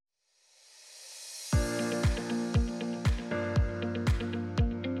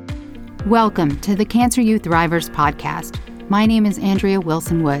Welcome to the Cancer You Thrivers podcast. My name is Andrea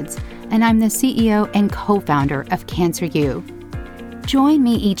Wilson Woods, and I'm the CEO and co-founder of Cancer You. Join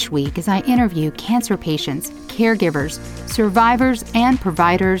me each week as I interview cancer patients, caregivers, survivors, and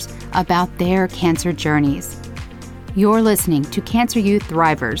providers about their cancer journeys. You're listening to Cancer You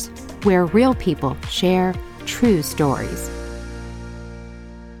Thrivers, where real people share true stories.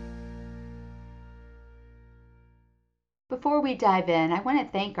 Before we dive in, I want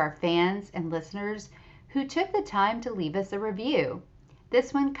to thank our fans and listeners who took the time to leave us a review.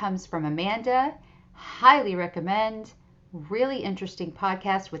 This one comes from Amanda. Highly recommend. Really interesting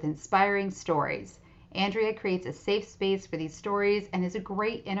podcast with inspiring stories. Andrea creates a safe space for these stories and is a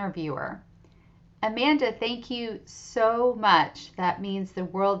great interviewer. Amanda, thank you so much. That means the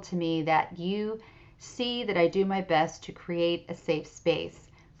world to me that you see that I do my best to create a safe space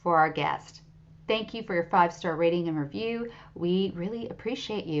for our guest. Thank you for your 5-star rating and review. We really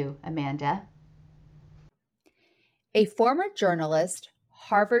appreciate you, Amanda. A former journalist,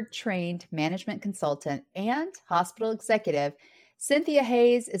 Harvard-trained management consultant, and hospital executive, Cynthia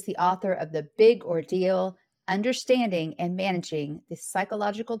Hayes is the author of the Big Ordeal, Understanding and Managing the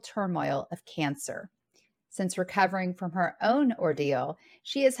Psychological Turmoil of Cancer. Since recovering from her own ordeal,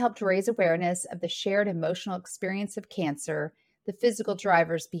 she has helped raise awareness of the shared emotional experience of cancer, the physical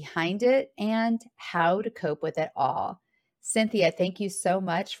drivers behind it, and how to cope with it all. Cynthia, thank you so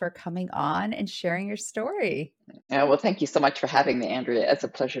much for coming on and sharing your story. Well, thank you so much for having me, Andrea. It's a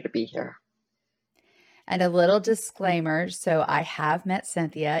pleasure to be here. And a little disclaimer. So I have met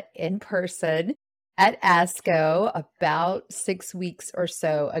Cynthia in person at ASCO about 6 weeks or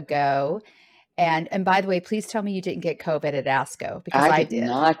so ago. And by the way, please tell me you didn't get COVID at ASCO, because I did.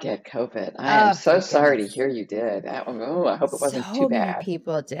 Not get COVID. I am so sorry to hear you did. I hope it wasn't too bad. So many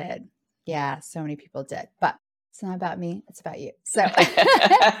people did. Yeah, so many people did. But it's not about me. It's about you. So,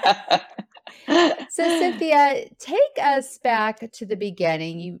 so Cynthia, take us back to the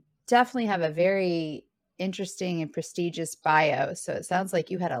beginning. You definitely have a very interesting and prestigious bio. So it sounds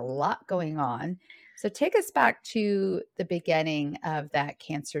like you had a lot going on. So take us back to the beginning of that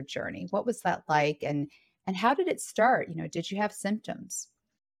cancer journey. What was that like, and how did it start? Did you have symptoms?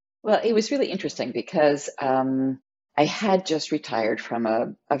 Well, it was really interesting because I had just retired from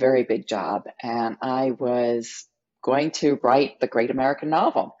a very big job, and I was going to write the great American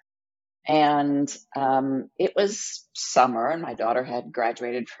novel. And it was summer, and my daughter had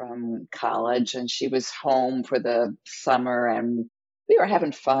graduated from college, and she was home for the summer, and we were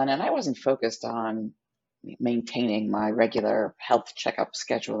having fun, and I wasn't focused on maintaining my regular health checkup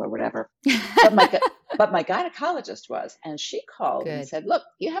schedule or whatever. But my gynecologist was, and she called and said, "Look,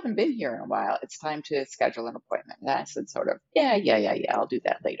 you haven't been here in a while. It's time to schedule an appointment." And I said, sort of, yeah, I'll do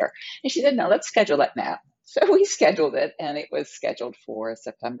that later. And she said, "No, let's schedule it now." So we scheduled it, and it was scheduled for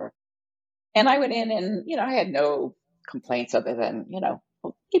September. And I went in, and, I had no complaints other than,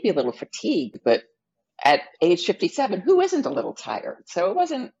 maybe a little fatigue, but at age 57, who isn't a little tired? So it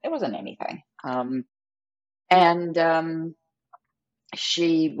wasn't anything. And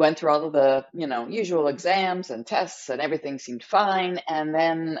she went through all of the, usual exams and tests, and everything seemed fine. And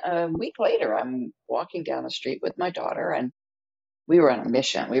then a week later, I'm walking down the street with my daughter, and we were on a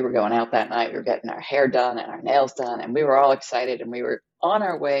mission. We were going out that night. We were getting our hair done and our nails done, and we were all excited. And we were on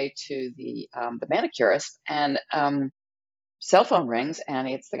our way to the manicurist, and cell phone rings, and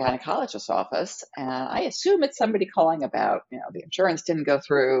it's the gynecologist's office. And I assume it's somebody calling about, the insurance didn't go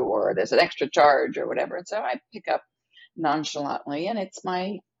through, or there's an extra charge or whatever. And so I pick up nonchalantly, and it's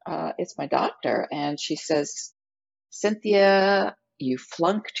my doctor. And she says, "Cynthia, you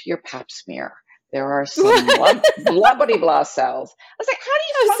flunked your pap smear. There are some blah blah blah cells." I was like, "How do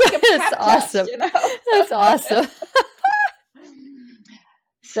you flunk a pap awesome. test?" That's awesome.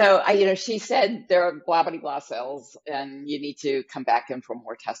 So she said there are blah blah blah cells, and you need to come back in for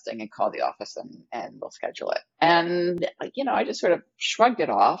more testing and call the office, and we'll schedule it. And I just sort of shrugged it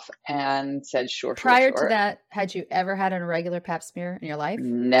off and said, "Sure." Prior to that, had you ever had an irregular pap smear in your life?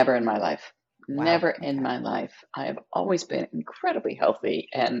 Never in my life. Wow. Never in my life. I have always been incredibly healthy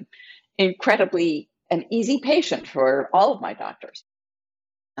and incredibly an easy patient for all of my doctors.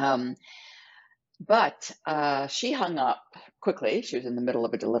 But she hung up quickly. She was in the middle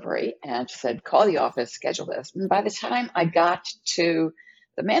of a delivery, and she said, "Call the office, schedule this." And by the time I got to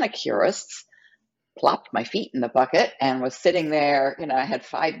the manicurist's, plopped my feet in the bucket and was sitting there. I had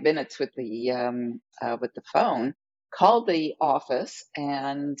 5 minutes with the phone, called the office,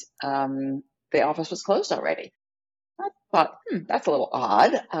 and the office was closed already. I thought, that's a little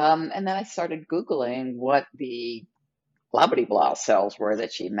odd. And then I started Googling what the blah blah blah cells were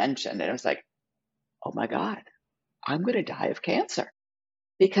that she mentioned, and it was like, oh my God, I'm going to die of cancer.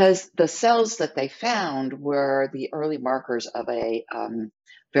 because the cells that they found were the early markers of a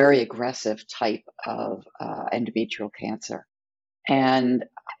very aggressive type of endometrial cancer. And,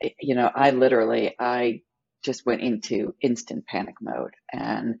 I just went into instant panic mode.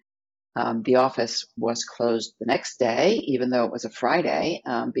 And the office was closed the next day, even though it was a Friday,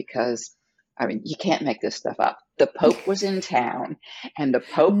 because, you can't make this stuff up. The Pope was in town, and the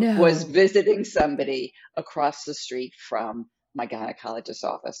Pope was No. visiting somebody across the street from my gynecologist's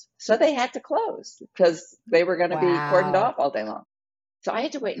office. So they had to close because they were going to be cordoned Wow. off all day long. So I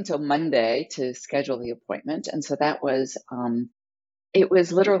had to wait until Monday to schedule the appointment. And so that was, it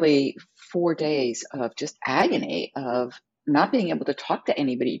was literally 4 days of just agony of not being able to talk to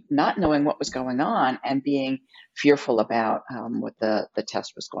anybody, not knowing what was going on, and being fearful about what the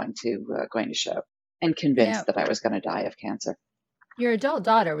test was going to show, and convinced Now, that I was going to die of cancer. your adult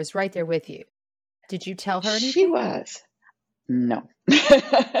daughter was right there with you. Did you tell her She anything? was. No.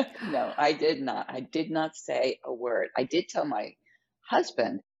 No, I did not. I did not say a word. I did tell my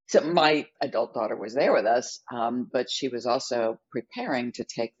husband. So my adult daughter was there with us, but she was also preparing to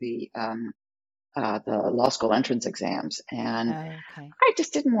take the law school entrance exams. And Okay. I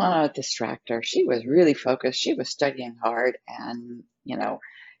just didn't want to distract her. She was really focused. She was studying hard. And,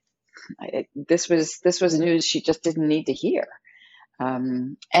 this was news she just didn't need to hear.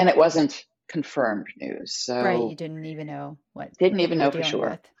 And it wasn't confirmed news. So Right. You didn't even know what didn't even you were know for dealing sure.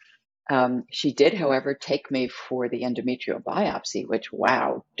 with. She did, however, take me for the endometrial biopsy, which,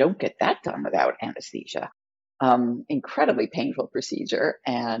 wow, don't get that done without anesthesia. Incredibly painful procedure.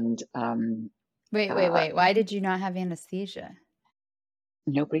 And Wait. Why did you not have anesthesia?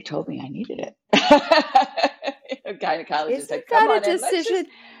 nobody told me I needed it. Gynecologist said, Isn't come that on a in, decision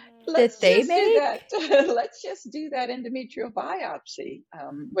let's that they just do make? that. Let's just do that endometrial biopsy,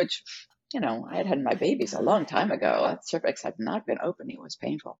 which, I had had my babies a long time ago. That cervix had not been open. It was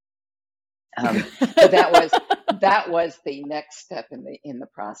painful. But that was the next step in the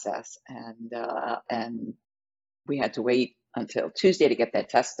process. And we had to wait until Tuesday to get that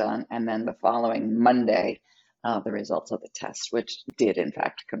test done. And then the following Monday, the results of the test, which did in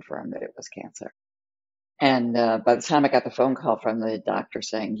fact confirm that it was cancer. And by the time I got the phone call from the doctor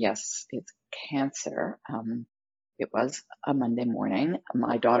saying, yes, it's cancer, it was a Monday morning.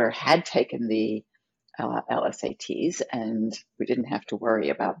 My daughter had taken the LSATs, and we didn't have to worry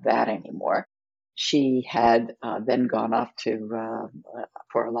about that anymore. She had then gone off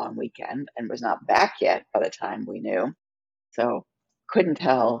for a long weekend and was not back yet by the time we knew. So couldn't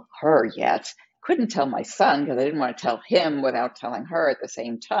tell her yet. Couldn't tell my son because I didn't want to tell him without telling her at the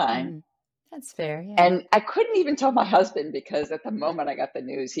same time. That's fair, yeah. And I couldn't even tell my husband because at the moment I got the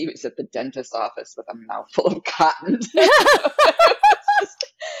news, he was at the dentist's office with a mouthful of cotton.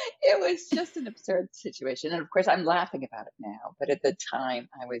 It was just an absurd situation. And of course, I'm laughing about it now. But at the time,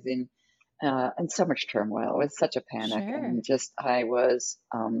 I was in so much turmoil. It was such a panic. Sure. And I was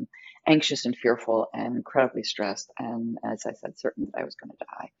anxious and fearful and incredibly stressed. And as I said, certain that I was going to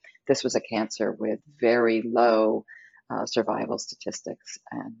die. This was a cancer with very low survival statistics.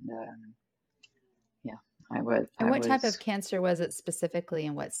 And I was. And what type of cancer was it specifically,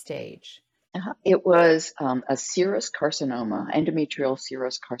 and what stage? It was a serous carcinoma, endometrial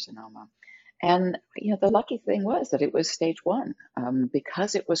serous carcinoma. And, the lucky thing was that it was stage 1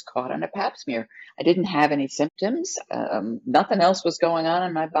 because it was caught on a pap smear. I didn't have any symptoms. Nothing else was going on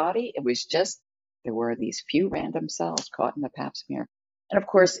in my body. It was just, there were these few random cells caught in the pap smear. And of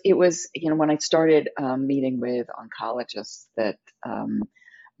course, it was, when I started meeting with oncologists that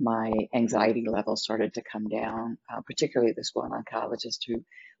my anxiety level started to come down, particularly this one oncologist who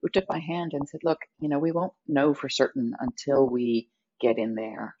took my hand and said, look, we won't know for certain until we get in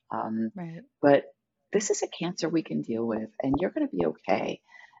there. Right. But this is a cancer we can deal with, and you're going to be okay,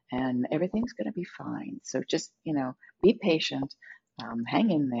 and everything's going to be fine. So just, be patient, hang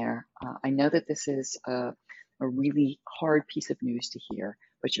in there. I know that this is a really hard piece of news to hear,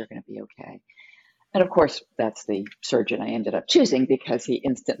 but you're going to be okay. And of course, that's the surgeon I ended up choosing because he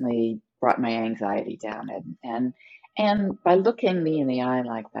instantly brought my anxiety down. And by looking me in the eye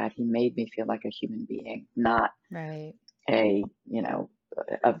like that, he made me feel like a human being, not Right. a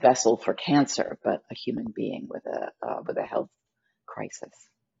vessel for cancer, but a human being with a health crisis.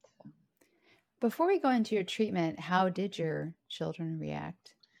 Before we go into your treatment, how did your children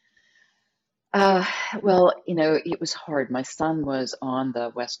react? Well, it was hard. My son was on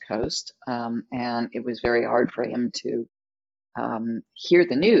the West Coast, and it was very hard for him to hear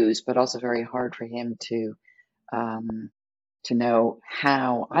the news, but also very hard for him to know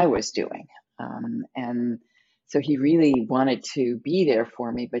how I was doing. And so he really wanted to be there for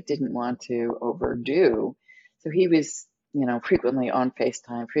me, but didn't want to overdo. So he was frequently on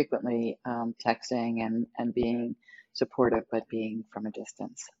FaceTime, frequently texting and being supportive, but being from a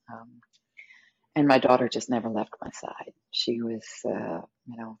distance. And my daughter just never left my side. She was,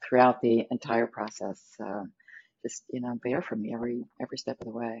 throughout the entire process, just, there for me every step of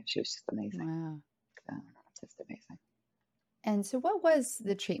the way. She was just amazing. Wow. So, just amazing. And so what was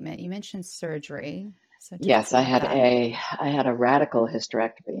the treatment? You mentioned surgery. So tell us Yes, I about had that. a radical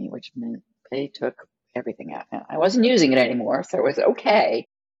hysterectomy, which meant they took everything out. Now, I wasn't using it anymore, so it was okay.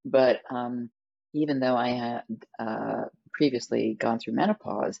 But even though I had previously gone through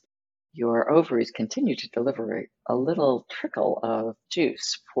menopause, your ovaries continue to deliver a little trickle of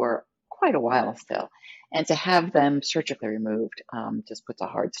juice for quite a while still. And to have them surgically removed just puts a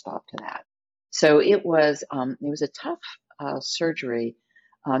hard stop to that. So it was a tough surgery,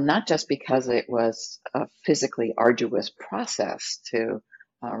 not just because it was a physically arduous process to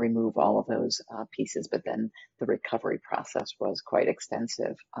remove all of those pieces, but then the recovery process was quite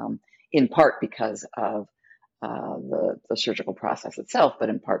extensive, in part because of the surgical process itself, but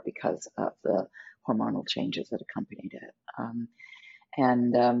in part because of the hormonal changes that accompanied it.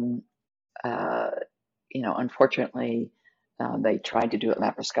 And unfortunately, they tried to do it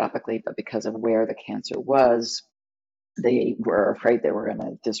laparoscopically, but because of where the cancer was, they were afraid they were going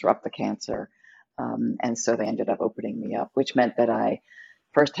to disrupt the cancer. And so they ended up opening me up, which meant that I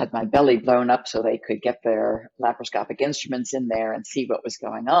first had my belly blown up so they could get their laparoscopic instruments in there and see what was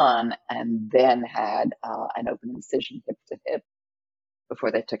going on, and then had an open incision hip to hip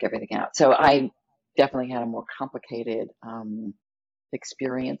before they took everything out. So I definitely had a more complicated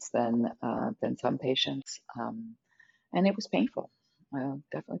experience than some patients, and it was painful,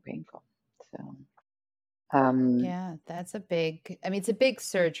 definitely painful. So. Yeah, that's it's a big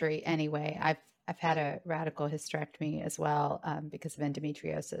surgery anyway. I've had a radical hysterectomy as well because of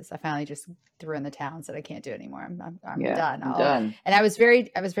endometriosis. I finally just threw in the towel and said I can't do it anymore. I'm Yeah, done. I'm done. And I was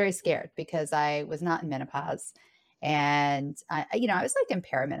very scared because I was not in menopause, and I was like in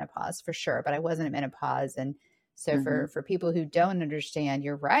perimenopause for sure, but I wasn't in menopause. And so for people who don't understand,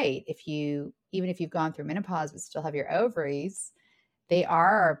 you're right. Even if you've gone through menopause but still have your ovaries, they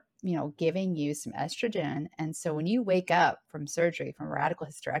are, giving you some estrogen. And so when you wake up from surgery, from a radical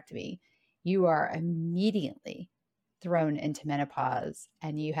hysterectomy, you are immediately thrown into menopause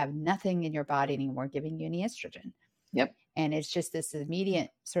and you have nothing in your body anymore giving you any estrogen. Yep. And it's just this immediate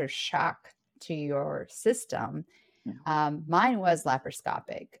sort of shock to your system. Yeah. Mine was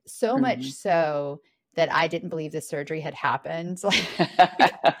laparoscopic, so much so that I didn't believe the surgery had happened. Like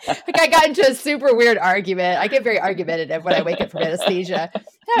I got into a super weird argument. I get very argumentative when I wake up from anesthesia. And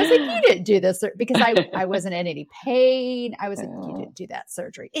I was like, you didn't do this because I wasn't in any pain. I was like, you didn't do that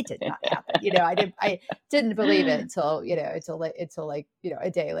surgery. It did not happen. I didn't believe it until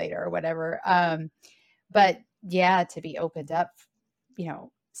a day later or whatever. But yeah, to be opened up,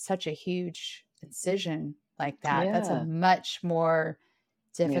 such a huge incision like that, that's a much more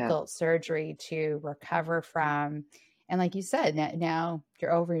difficult surgery to recover from. And like you said, now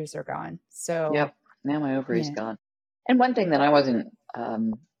your ovaries are gone. So yep, now my ovary's gone. And one thing that I wasn't,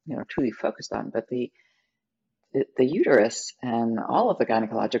 truly focused on, but the uterus and all of the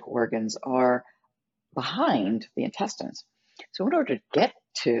gynecologic organs are behind the intestines. So in order to get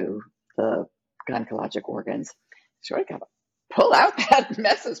to the gynecologic organs, sort of got to pull out that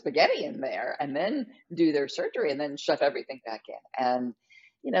mess of spaghetti in there and then do their surgery and then shove everything back in. And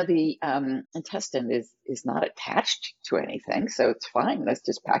the intestine is not attached to anything, so it's fine. Let's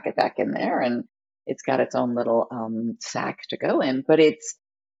just pack it back in there, and it's got its own little sac to go in. But it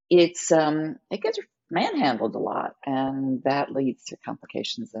gets manhandled a lot, and that leads to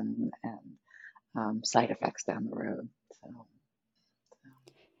complications and side effects down the road.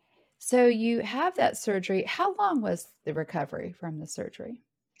 So you have that surgery. How long was the recovery from the surgery?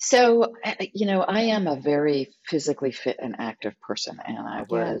 So, I am a very physically fit and active person, and I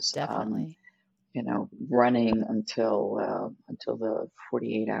was, definitely. running until the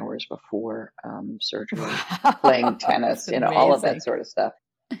 48 hours before surgery, Wow, playing tennis, that's all of that amazing. sort of stuff.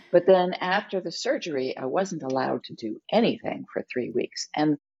 But then after the surgery, I wasn't allowed to do anything for 3 weeks.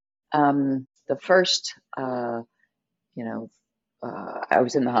 And the first, I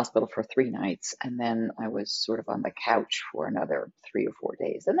was in the hospital for 3 nights, and then I was sort of on the couch for another 3 or 4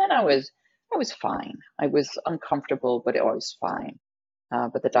 days. And then I was fine. I was uncomfortable, but it was fine.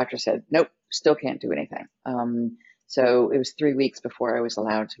 But the doctor said, nope, still can't do anything. So it was 3 weeks before I was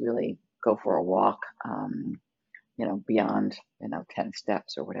allowed to really go for a walk, beyond, 10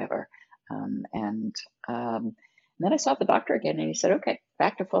 steps or whatever. And then I saw the doctor again, and he said, okay,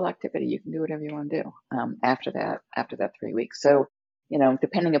 back to full activity. You can do whatever you want to do after that 3 weeks. So,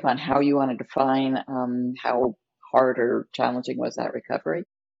 depending upon how you want to define how hard or challenging was that recovery.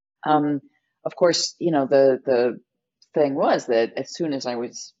 Of course, the thing was that as soon as I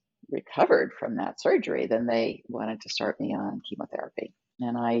was recovered from that surgery, then they wanted to start me on chemotherapy.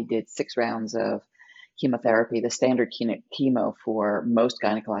 And I did 6 rounds of chemotherapy. The standard chemo for most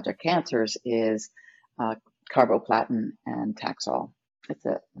gynecologic cancers is carboplatin and Taxol. It's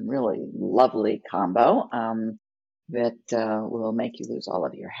a really lovely combo that will make you lose all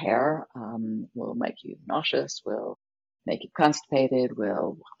of your hair, will make you nauseous, will make you constipated,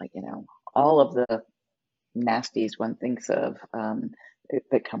 will, all of the nasties one thinks of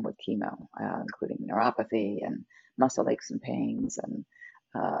that come with chemo, including neuropathy and muscle aches and pains, and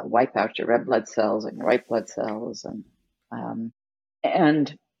wipe out your red blood cells and your white blood cells,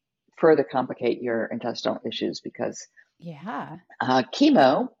 and further complicate your intestinal issues because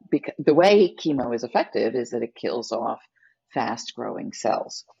chemo, the way chemo is effective is that it kills off fast-growing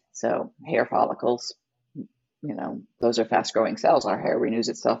cells. So hair follicles, those are fast-growing cells. Our hair renews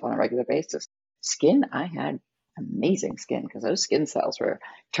itself on a regular basis. Skin, I had amazing skin because those skin cells were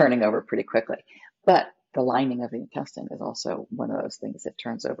turning over pretty quickly. But the lining of the intestine is also one of those things that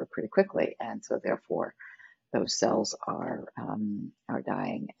turns over pretty quickly, and so therefore those cells are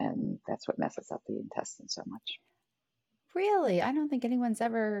dying, and that's what messes up the intestine so much. Really? I don't think anyone's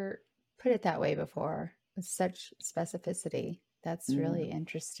ever put it that way before with such specificity. That's really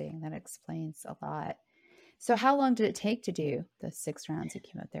interesting. That explains a lot. So how long did it take to do the 6 rounds of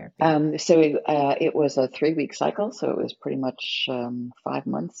chemotherapy? So it was a 3-week cycle, so it was pretty much 5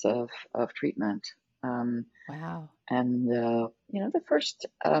 months of treatment. Wow. And the first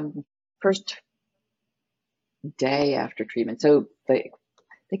day after treatment, so they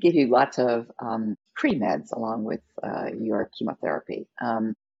give you lots of pre-meds along with your chemotherapy.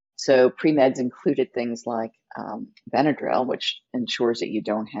 So pre-meds included things like Benadryl, which ensures that you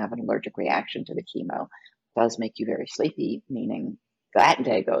don't have an allergic reaction to the chemo. It does make you very sleepy, meaning that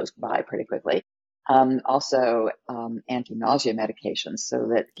day goes by pretty quickly. Also, anti-nausea medications, so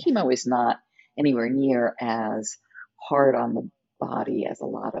that chemo is not anywhere near as hard on the body as a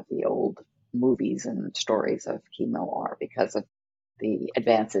lot of the old movies and stories of chemo are, because of the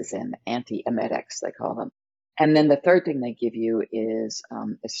advances in antiemetics, they call them. And then the third thing they give you is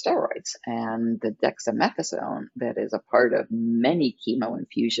steroids, and the dexamethasone that is a part of many chemo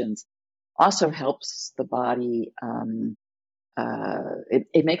infusions also helps the body.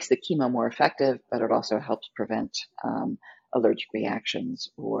 It makes the chemo more effective, but it also helps prevent allergic reactions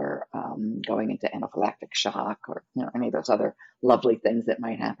or going into anaphylactic shock, or any of those other lovely things that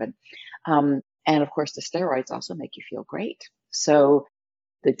might happen. And of course, the steroids also make you feel great. So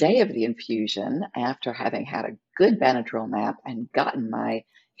the day of the infusion, after having had a good Benadryl nap and gotten my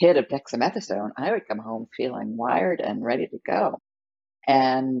hit of dexamethasone, I would come home feeling wired and ready to go.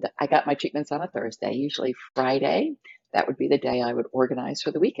 And I got my treatments on a Thursday. Usually Friday, that would be the day I would organize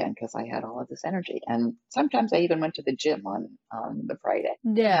for the weekend because I had all of this energy. And sometimes I even went to the gym on the Friday.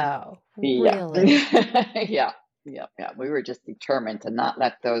 No, really? Yeah. We were just determined to not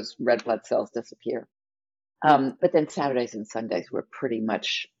let those red blood cells disappear. But then Saturdays and Sundays were pretty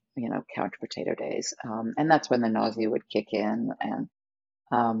much, couch potato days. And that's when the nausea would kick in, and,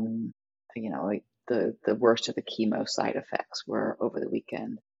 the worst of the chemo side effects were over the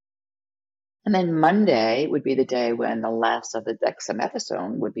weekend. And then Monday would be the day when the last of the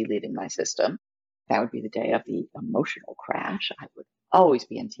dexamethasone would be leaving my system. That would be the day of the emotional crash. I would always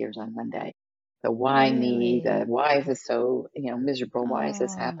be in tears on Monday. The why me, the why is this so, miserable? Why is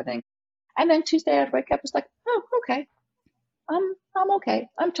this happening? And then Tuesday I'd wake up, it's like, oh, okay. I'm okay.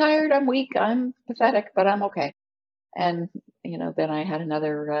 I'm tired. I'm weak. I'm pathetic, but I'm okay. And, then I had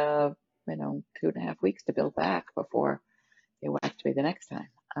another, 2.5 weeks to build back before they whacked me the next time.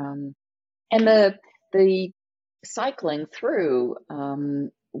 And the cycling through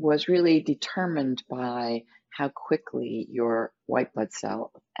was really determined by how quickly your white blood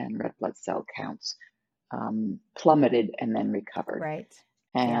cell and red blood cell counts plummeted and then recovered. Right.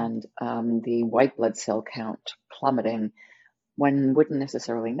 And the white blood cell count plummeting, one wouldn't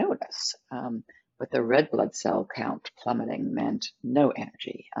necessarily notice. But the red blood cell count plummeting meant no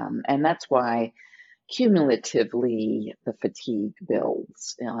energy. And that's why cumulatively the fatigue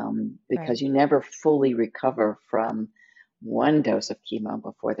builds, because you never fully recover from one dose of chemo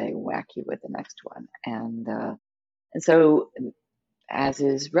before they whack you with the next one. And so, as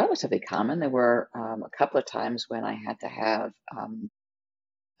is relatively common, there were a couple of times when I had to have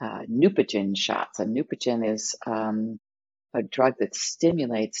Neupogen shots. And Neupogen is a drug that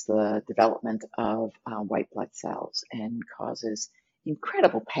stimulates the development of white blood cells and causes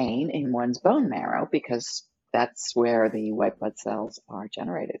incredible pain in one's bone marrow, because that's where the white blood cells are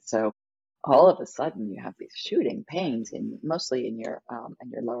generated. So all of a sudden you have these shooting pains mostly in your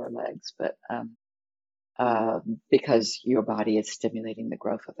lower legs, but uh, because your body is stimulating the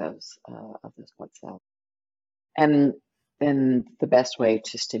growth of those blood cells. And then the best way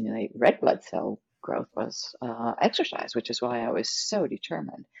to stimulate red blood cell growth was exercise, which is why I was so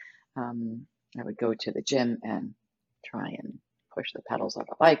determined. I would go to the gym and try and push the pedals of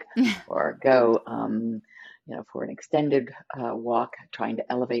a bike, or go, for an extended walk, trying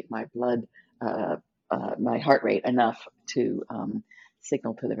to elevate my my heart rate enough to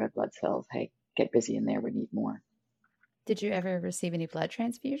signal to the red blood cells, hey, get busy in there, we need more. Did you ever receive any blood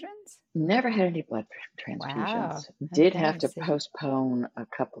transfusions? Never had any blood transfusions. Wow. Did Okay, have to so postpone a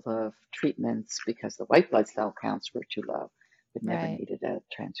couple of treatments because the white blood cell counts were too low, but never right. needed a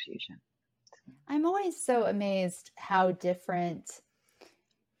transfusion. I'm always so amazed how different,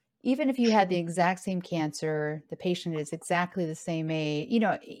 even if you had the exact same cancer, the patient is exactly the same age,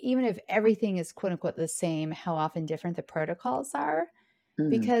 even if everything is quote unquote the same, how often different the protocols are.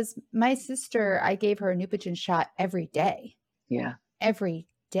 Because my sister, I gave her a Neupogen shot every day. Yeah. Every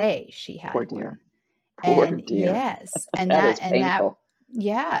day she had Poor dear. one. Poor And dear. yes, and that is painful.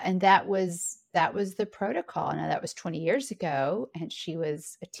 that was the protocol. Now that was 20 years ago, and she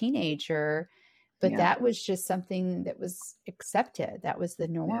was a teenager, but that was just something that was accepted. That was the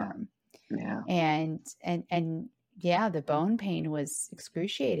norm. Yeah. And yeah, the bone pain was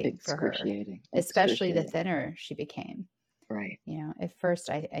excruciating for her, especially the thinner she became. Right. At first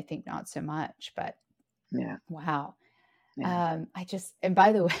I think not so much, but yeah. Wow. Yeah. And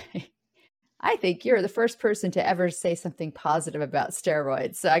by the way, I think you're the first person to ever say something positive about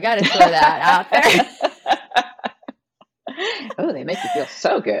steroids. So I got to throw that out there. Oh, they make you feel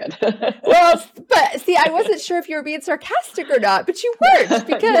so good. Well, but see, I wasn't sure if you were being sarcastic or not, but you weren't,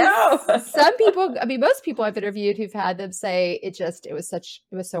 because some people, most people I've interviewed who've had them say it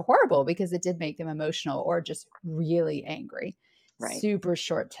was so horrible because it did make them emotional or just really angry, right. super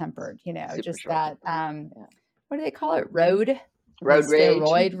short-tempered, Super just short-tempered. that, what do they call it? Road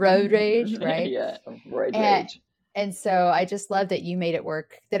rage. Road rage, right? Yeah, roid rage. And so I just love that you made it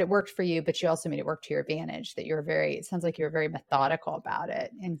work, that it worked for you, but you also made it work to your advantage, that it sounds like you were very methodical about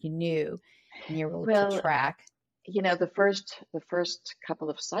it, and you knew, and you were able to track. The first couple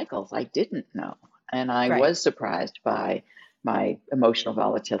of cycles I didn't know. And I was surprised by my emotional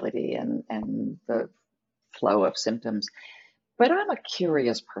volatility and the flow of symptoms. But I'm a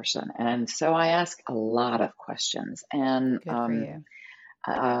curious person, and so I ask a lot of questions. And good for you.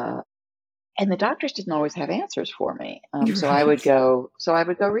 And the doctors didn't always have answers for me. So I would go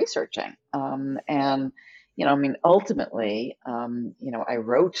researching. And, ultimately, I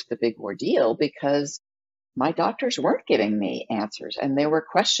wrote the Big Ordeal because my doctors weren't giving me answers. And there were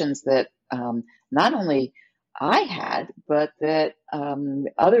questions that not only I had, but that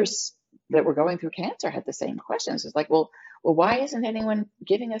others that were going through cancer had the same questions. It's like, well, why isn't anyone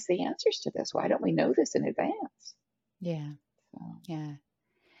giving us the answers to this? Why don't we know this in advance? Yeah. Yeah.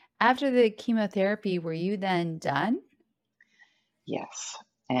 After the chemotherapy, were you then done? Yes.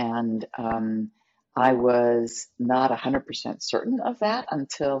 And I was not 100% certain of that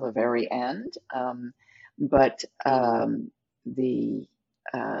until the very end. But the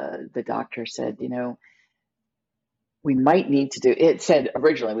doctor said, we might need to do, it said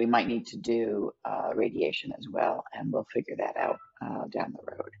originally we might need to do radiation as well, and we'll figure that out down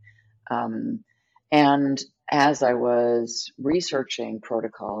the road. And as I was researching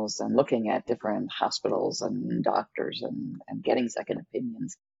protocols and looking at different hospitals and doctors and getting second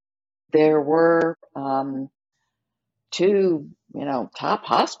opinions, there were two, top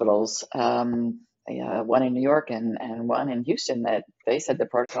hospitals, one in New York and one in Houston, that they said the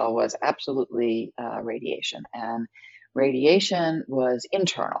protocol was absolutely radiation. And radiation was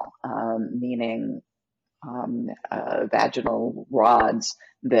internal, meaning vaginal rods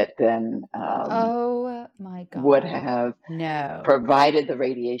that then oh my God, would have provided the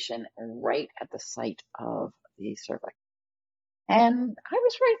radiation right at the site of the cervix. And I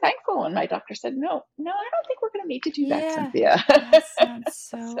was very thankful when my doctor said, no, I don't think we're going to need to do that, Cynthia. That sounds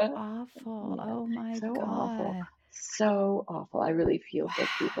so awful. Yeah, oh my so God. Awful. So awful. I really feel for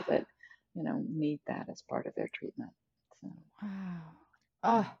people that, need that as part of their treatment. So. Wow.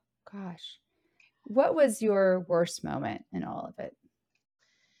 Oh gosh. What was your worst moment in all of it?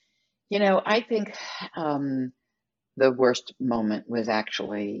 I think the worst moment was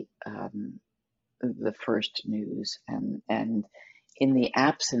actually the first news, and in the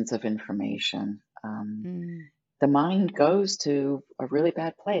absence of information, the mind goes to a really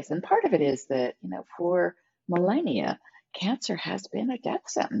bad place. And part of it is that, for millennia, cancer has been a death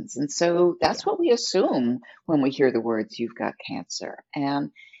sentence. And so that's what we assume when we hear the words, you've got cancer.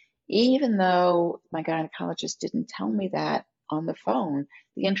 And, even though my gynecologist didn't tell me that on the phone,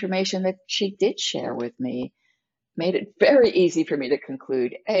 the information that she did share with me made it very easy for me to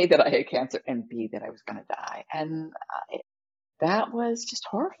conclude A, that I had cancer, and B, that I was going to die. And that was just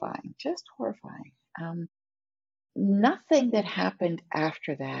horrifying, just horrifying. Nothing that happened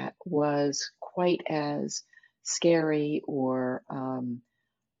after that was quite as scary or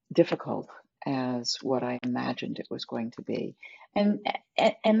difficult as what I imagined it was going to be. And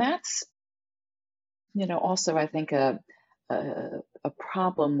that's, also I think a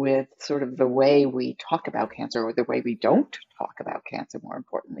problem with sort of the way we talk about cancer, or the way we don't talk about cancer, more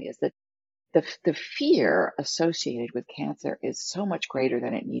importantly, is that the fear associated with cancer is so much greater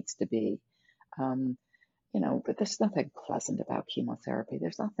than it needs to be. But there's nothing pleasant about chemotherapy.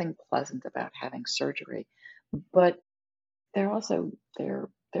 There's nothing pleasant about having surgery, but they're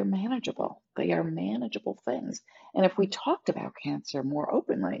manageable. They are manageable things. And if we talked about cancer more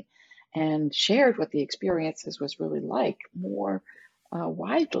openly and shared what the experiences was really like more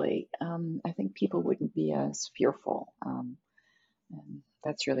widely, I think people wouldn't be as fearful. And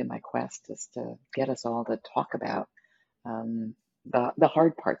that's really my quest, is to get us all to talk about the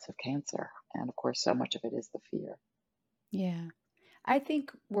hard parts of cancer. And of course, so much of it is the fear. Yeah. I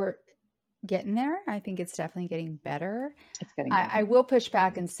think we're getting there. I think it's definitely getting better. It's getting better. I will push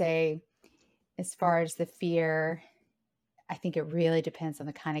back and say, as far as the fear, I think it really depends on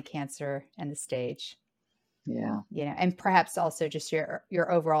the kind of cancer and the stage. Yeah. And perhaps also just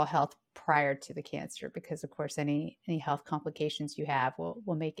your overall health prior to the cancer, because of course any health complications you have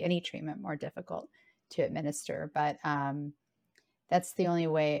will make any treatment more difficult to administer. But that's the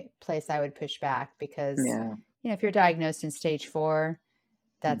only place I would push back, because if you're diagnosed in stage 4,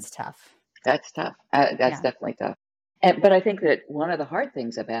 that's tough. That's tough. That's definitely tough. But I think that one of the hard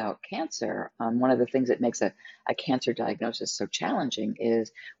things about cancer, one of the things that makes a cancer diagnosis so challenging,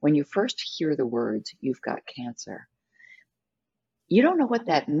 is when you first hear the words, "you've got cancer," you don't know what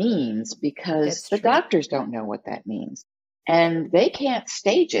that means, because the doctors don't know what that means. And they can't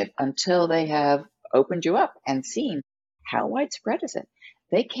stage it until they have opened you up and seen how widespread is it.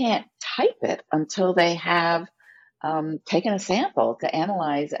 They can't type it until they have taken a sample to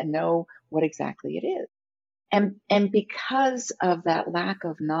analyze and know what exactly it is. And because of that lack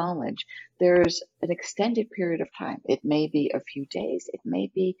of knowledge, there's an extended period of time. It may be a few days, it may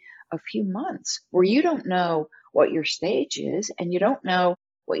be a few months, where you don't know what your stage is, and you don't know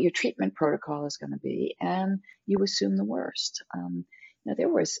what your treatment protocol is going to be, and you assume the worst. There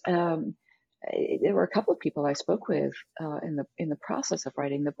were a couple of people I spoke with in the process of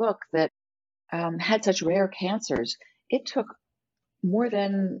writing the book that had such rare cancers. It took more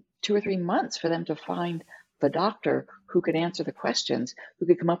than 2 or 3 months for them to find the doctor who could answer the questions, who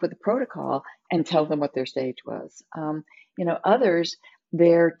could come up with a protocol and tell them what their stage was. Others,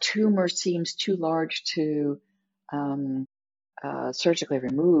 their tumor seems too large to surgically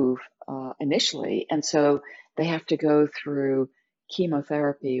remove initially, and so they have to go through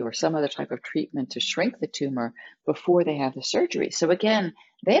chemotherapy or some other type of treatment to shrink the tumor before they have the surgery. So again,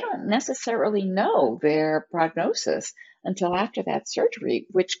 they don't necessarily know their prognosis until after that surgery,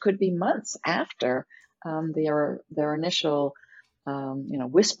 which could be months after their initial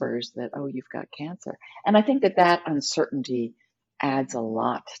whispers that, oh, you've got cancer. And I think that uncertainty adds a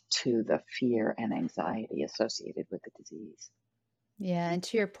lot to the fear and anxiety associated with the disease. Yeah, and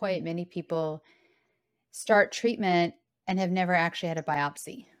to your point, many people start treatment and have never actually had a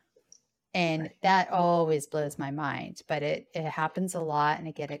biopsy. And that always blows my mind, but it happens a lot. And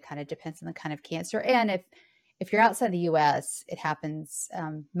again, it kind of depends on the kind of cancer. And if you're outside the US, it happens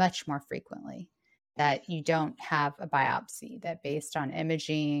much more frequently, that you don't have a biopsy, that based on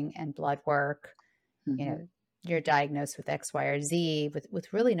imaging and blood work, you're diagnosed with X, Y, or Z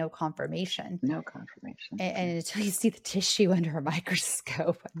with really no confirmation. No confirmation. And until you see the tissue under a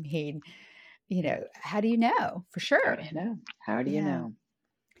microscope, I mean, how do you know for sure? How do you know?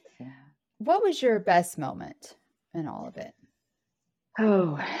 Yeah. What was your best moment in all of it?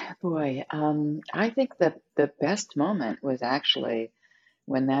 Oh, boy. I think that the best moment was actually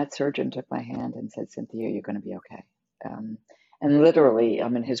when that surgeon took my hand and said, "Cynthia, you're going to be okay." And literally,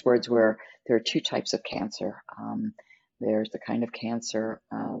 his words were, there are 2 types of cancer. There's the kind of cancer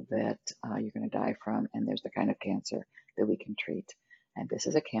that you're going to die from, and there's the kind of cancer that we can treat. And this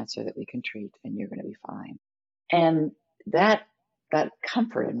is a cancer that we can treat, and you're going to be fine. And that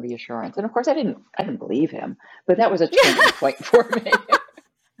comfort and reassurance. And of course, I didn't believe him, but that was a turning point for me.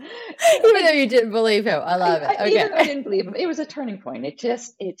 Even though you didn't believe him, I love it. Okay. Even though I didn't believe him, it was a turning point. It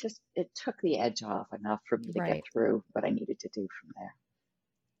took the edge off enough for me to get through what I needed to do from there.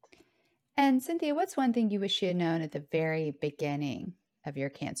 And Cynthia, what's one thing you wish you had known at the very beginning of your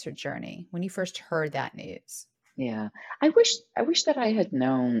cancer journey when you first heard that news? Yeah. I wish that I had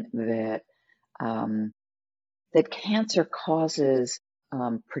known that um, that cancer causes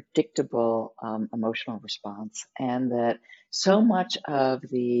predictable emotional response, and that so much of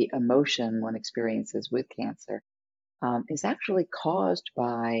the emotion one experiences with cancer is actually caused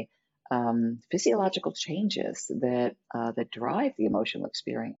by physiological changes that drive the emotional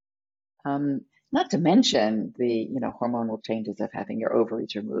experience. Um, Not to mention the hormonal changes of having your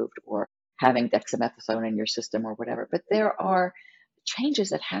ovaries removed or having dexamethasone in your system or whatever. But there are changes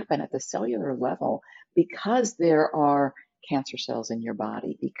that happen at the cellular level because there are cancer cells in your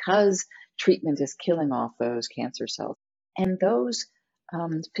body, because treatment is killing off those cancer cells. And those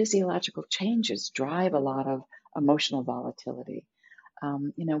physiological changes drive a lot of emotional volatility.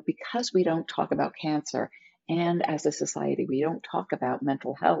 Because we don't talk about cancer, and as a society, we don't talk about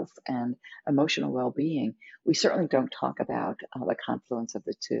mental health and emotional well being, we certainly don't talk about the confluence of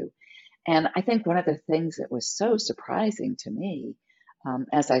the two. And I think one of the things that was so surprising to me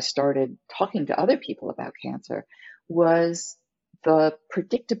as I started talking to other people about cancer was the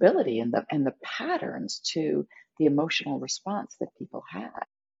predictability and the patterns to the emotional response that people had.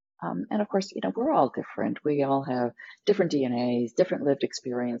 And of course, we're all different. We all have different DNAs, different lived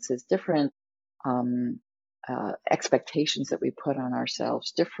experiences, different um, expectations that we put on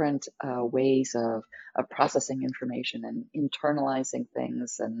ourselves, different ways of processing information and internalizing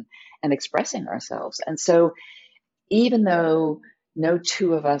things and expressing ourselves. And so, even though no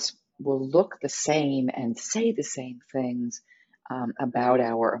two of us will look the same and say the same things about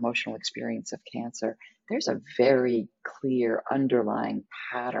our emotional experience of cancer, there's a very clear underlying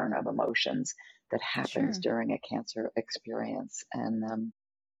pattern of emotions that happens Sure. during a cancer experience. And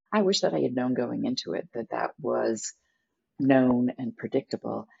I wish that I had known going into it that that was known and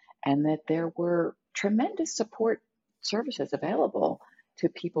predictable, and that there were tremendous support services available to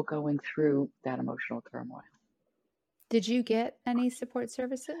people going through that emotional turmoil. Did you get any support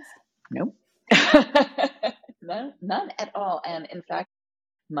services? Nope. None at all. And in fact,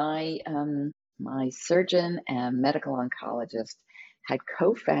 my surgeon and medical oncologist had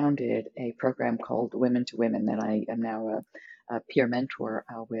co-founded a program called Women to Women that I am now a peer mentor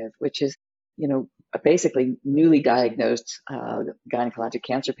with, which is, basically newly diagnosed gynecologic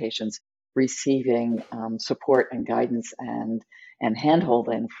cancer patients receiving support and guidance and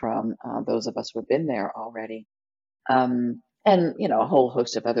handholding from those of us who have been there already. And a whole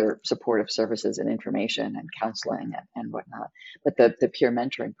host of other supportive services and information and counseling and whatnot. But the peer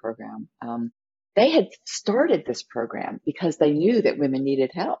mentoring program, they had started this program because they knew that women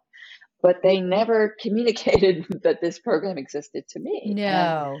needed help, but they never communicated that this program existed to me.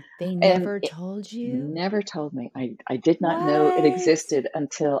 No, they And never it told you? never told me. I did not know it What? existed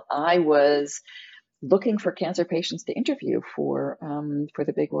until I was looking for cancer patients to interview for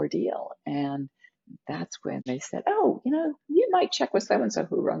the Big Ordeal. And that's when they said, "Oh, you might check with so and so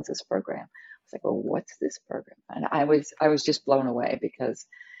who runs this program." I was like, "Well, what's this program?" And I was just blown away because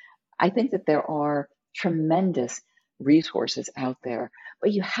I think that there are tremendous resources out there,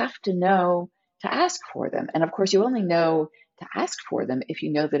 but you have to know to ask for them. And of course, you only know to ask for them if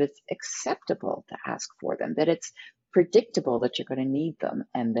you know that it's acceptable to ask for them, that it's predictable that you're going to need them,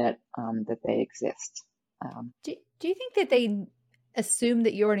 and that they exist. Um, Do you think that they assumed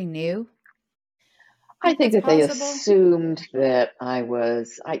that you already knew? I Think think that's that they possible? assumed that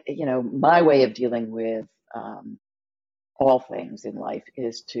my way of dealing with um, all things in life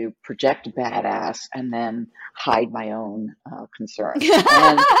is to project badass and then hide my own concerns.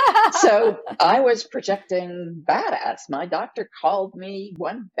 And so I was projecting badass. My doctor called me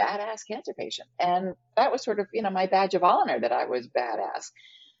one badass cancer patient. And that was sort of, my badge of honor that I was badass.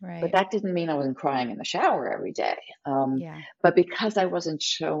 But Right. that didn't mean I wasn't crying in the shower every day. Yeah. But because I wasn't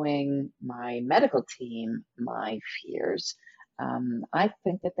showing my medical team my fears, I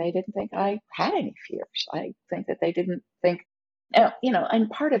think that they didn't think I had any fears. I think that they didn't think, and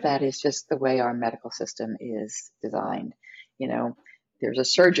part of that is just the way our medical system is designed. You know, there's a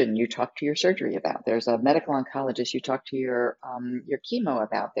surgeon you talk to your surgery about. There's a medical oncologist you talk to your chemo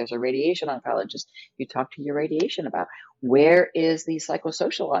about. There's a radiation oncologist you talk to your radiation about. Where is the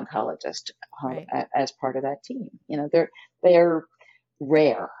psychosocial oncologist Right. as part of that team? They're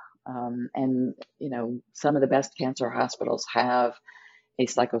rare, and some of the best cancer hospitals have a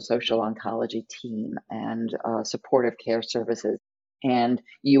psychosocial oncology team and supportive care services, and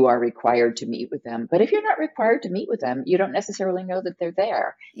you are required to meet with them. But if you're not required to meet with them, you don't necessarily know that they're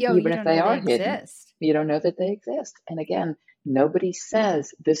there, Yo, you even if don't they know they are hidden. exist. You don't know that they exist. And again, nobody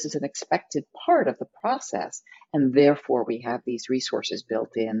says this is an expected part of the process, and therefore we have these resources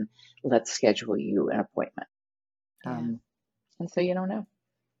built in. Let's schedule you an appointment. Yeah. Um, And so you don't know.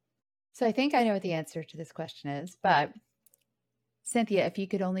 So I think I know what the answer to this question is, but Cynthia, if you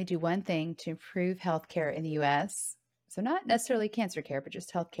could only do one thing to improve healthcare in the US, so not necessarily cancer care, but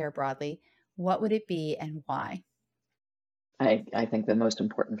just healthcare broadly, what would it be and why? I think the most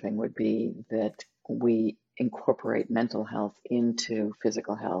important thing would be that we incorporate mental health into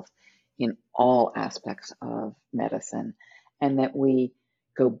physical health in all aspects of medicine, and that we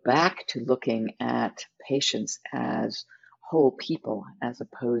go back to looking at patients as whole people as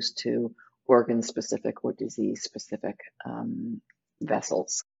opposed to organ specific or disease specific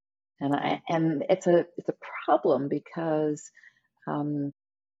vessels. And it's a problem because um,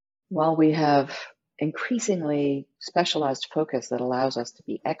 while we have increasingly specialized focus that allows us to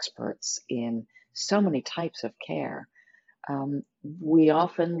be experts in so many types of care, we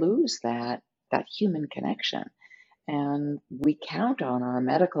often lose that human connection. And we count on our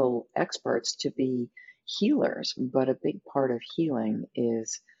medical experts to be healers, but a big part of healing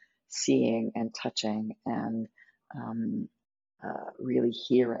is seeing and touching and um, really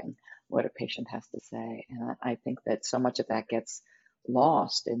hearing what a patient has to say. And I think that so much of that gets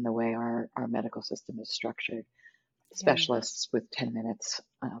lost in the way our medical system is structured. Yeah. Specialists with 10 minutes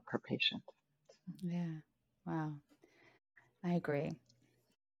per patient. Yeah. Wow. I agree.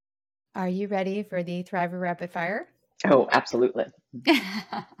 Are you ready for the Thriver Rapid Fire? Oh, absolutely.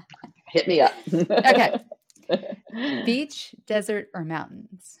 Hit me up. Okay. Beach, desert, or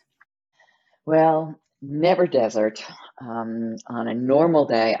mountains? Well, never desert. On a normal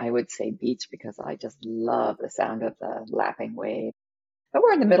day, I would say beach because I just love the sound of the lapping wave. But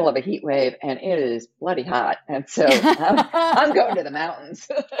we're in the middle of a heat wave and it is bloody hot. And so I'm going to the mountains.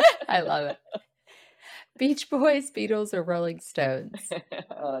 I love it. Beach Boys, Beatles, or Rolling Stones?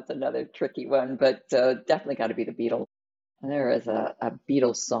 Oh, that's another tricky one, but definitely got to be the Beatles. And there is a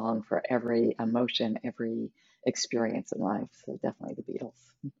Beatles song for every emotion, every experience in life. So definitely the Beatles.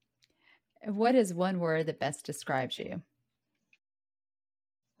 What is one word that best describes you?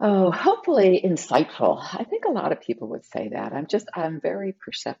 Oh, hopefully insightful. I think a lot of people would say that. I'm very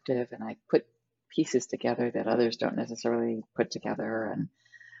perceptive and I put pieces together that others don't necessarily put together, and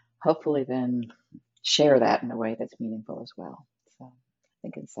hopefully then share that in a way that's meaningful as well. So I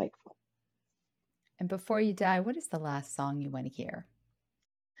think insightful. And before you die, what is the last song you want to hear?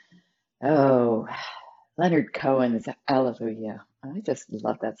 Oh, Leonard Cohen's Hallelujah. I just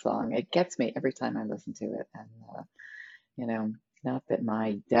love that song. It gets me every time I listen to it. And, you know, not that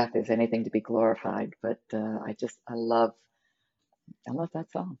my death is anything to be glorified, but I love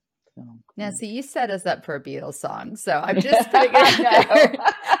that song. So, Now, yeah. see, you set us up for a Beatles song, so I'm just putting it out there.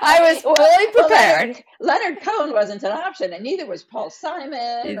 I was fully prepared. Well, Leonard Cohen wasn't an option, and neither was Paul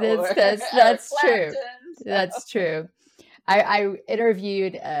Simon or That's Eric true. Clapton. So. That's true. I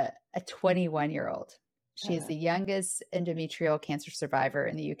interviewed a 21-year-old. She's the youngest endometrial cancer survivor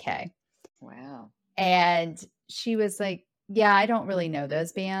in the UK. Wow. And she was like, yeah, I don't really know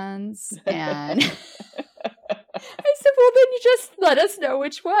those bands. And I said, well, then you just let us know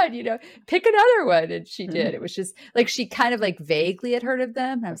which one, pick another one. And she did. It was just like, she kind of like vaguely had heard of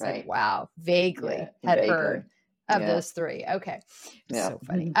them. And I was like, wow, vaguely heard of those three. Okay. Yeah. So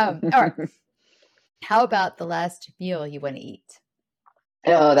funny. All right. How about the last meal you want to eat?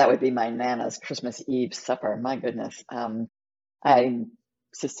 Oh, that would be my Nana's Christmas Eve supper. My goodness. I'm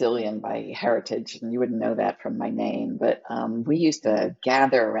Sicilian by heritage, and you wouldn't know that from my name, but we used to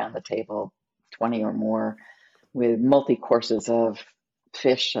gather around the table, 20 or more, with multi-courses of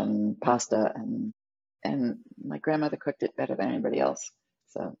fish and pasta, and my grandmother cooked it better than anybody else.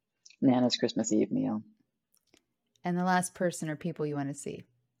 So Nana's Christmas Eve meal. And the last person or people you want to see?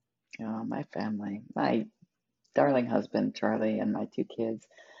 Oh, my family, my darling husband, Charlie, and my two kids,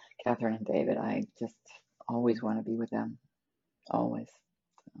 Catherine and David. I just always want to be with them. Always.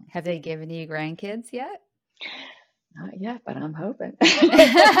 So. Have they given you grandkids yet? Not yet, but I'm hoping.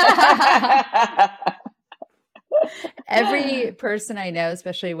 Every person I know,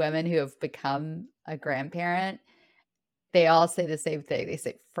 especially women who have become a grandparent, they all say the same thing. They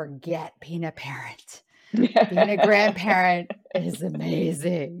say, forget being a parent. Being a grandparent is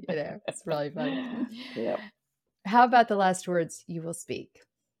amazing. It's really funny. Yep. How about the last words you will speak?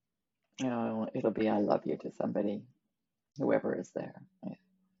 Oh, it'll be I love you to somebody, whoever is there. Yeah.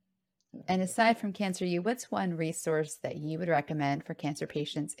 And aside from Cancer U, what's one resource that you would recommend for cancer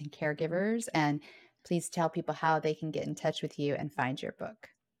patients and caregivers? And please tell people how they can get in touch with you and find your book.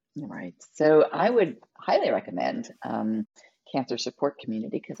 Right. So I would highly recommend Cancer Support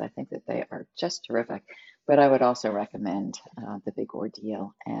Community because I think that they are just terrific. But I would also recommend The Big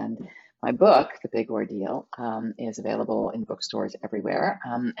Ordeal. And my book, The Big Ordeal, is available in bookstores everywhere.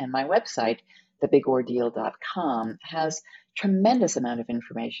 And my website, thebigordeal.com, has tremendous amount of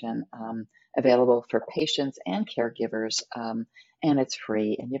information available for patients and caregivers, and it's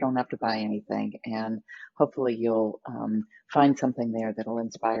free, and you don't have to buy anything. And hopefully you'll find something there that'll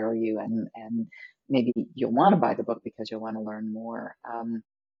inspire you, and maybe you'll want to buy the book because you'll want to learn more.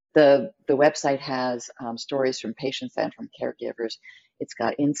 The website has stories from patients and from caregivers. It's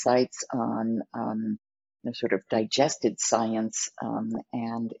got insights on sort of digested science,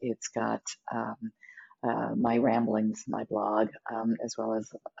 and it's got my ramblings, my blog, as well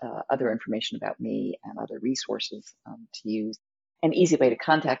as other information about me and other resources to use. An easy way to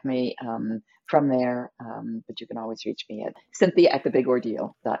contact me from there, but you can always reach me at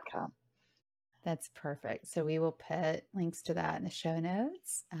cynthia@thebigordeal.com. That's perfect. So we will put links to that in the show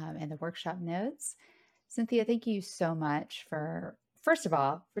notes and the workshop notes. Cynthia, thank you so much for, first of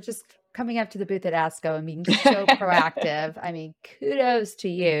all, for just coming up to the booth at ASCO and being so proactive. I mean, kudos to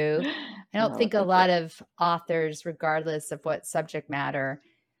you. I don't think a lot of authors, regardless of what subject matter,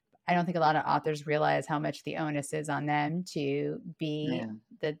 I don't think a lot of authors realize how much the onus is on them to be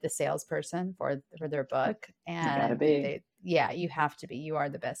the salesperson for their book. And you gotta be. You have to be. You are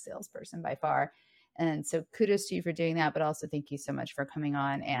the best salesperson by far. And so kudos to you for doing that, but also thank you so much for coming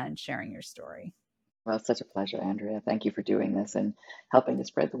on and sharing your story. Well, it's such a pleasure, Andrea. Thank you for doing this and helping to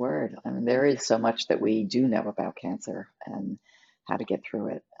spread the word. I mean, there is so much that we do know about cancer and how to get through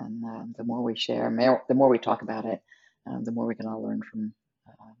it. And the more we share, the more we talk about it, the more we can all learn from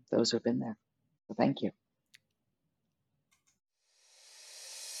those who've been there. So thank you.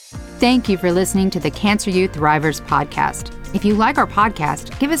 Thank you for listening to the Cancer Youth Thrivers podcast. If you like our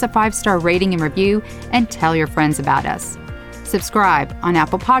podcast, give us a 5-star rating and review and tell your friends about us. Subscribe on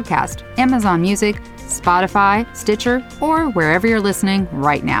Apple Podcast, Amazon Music, Spotify, Stitcher, or wherever you're listening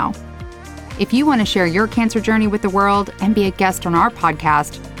right now. If you want to share your cancer journey with the world and be a guest on our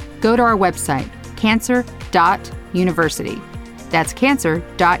podcast, go to our website, cancer.university. That's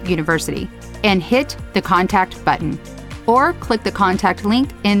cancer.university. And hit the contact button. Or click the contact link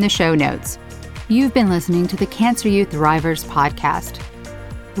in the show notes. You've been listening to the Cancer Youth Thrivers podcast.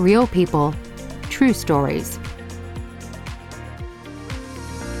 Real people, true stories.